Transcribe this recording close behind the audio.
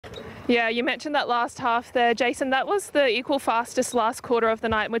Yeah, you mentioned that last half there, Jason. That was the equal fastest last quarter of the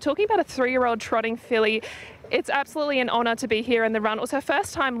night. And we're talking about a 3-year-old trotting filly. It's absolutely an honour to be here in the run. It was her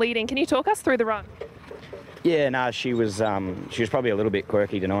first time leading. Can you talk us through the run? Yeah, no, she was probably a little bit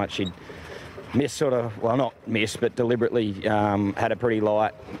quirky tonight. She'd missed well, not missed, but deliberately had a pretty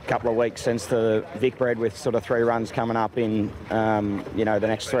light couple of weeks since the Vic bred with sort of 3 runs coming up in, the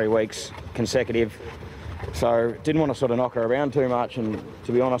next 3 weeks consecutive. So didn't want to sort of knock her around too much, and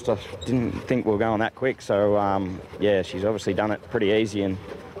to be honest, I didn't think we were going that quick. So yeah, she's obviously done it pretty easy, and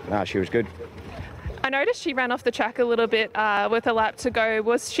she was good. I noticed she ran off the track a little bit with a lap to go.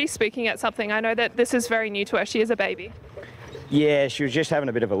 Was she speaking at something? I know that this is very new to her. She is a baby. Yeah, she was just having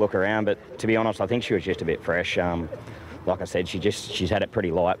a bit of a look around, but to be honest, I think she was just a bit fresh. Like I said, she's had it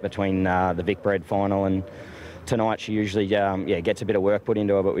pretty light between the Vic bred final and tonight. She usually gets a bit of work put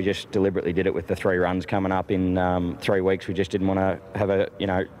into her, but we just deliberately did it with the 3 runs coming up in 3 weeks. We just didn't want to have a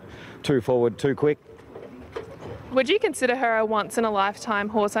too forward too quick. Would you consider her a once-in-a-lifetime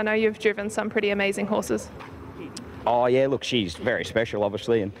horse? I know you've driven some pretty amazing horses. Oh yeah, look, she's very special,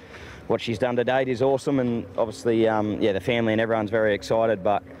 obviously, and what she's done to date is awesome, and obviously, the family and everyone's very excited.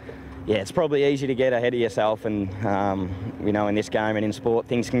 But yeah, it's probably easy to get ahead of yourself, and in this game and in sport,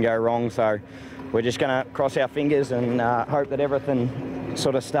 things can go wrong. So we're just going to cross our fingers and hope that everything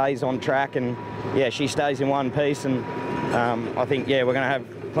sort of stays on track, and yeah, she stays in one piece. And I think we're going to have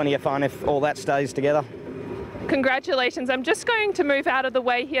plenty of fun if all that stays together. Congratulations. I'm just going to move out of the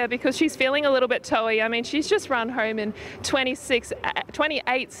way here because she's feeling a little bit toey. I mean, she's just run home in 28.6,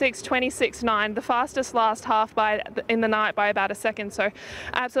 26.9, the fastest last half in the night by about a second. So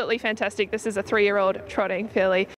absolutely fantastic. This is a 3-year-old trotting filly.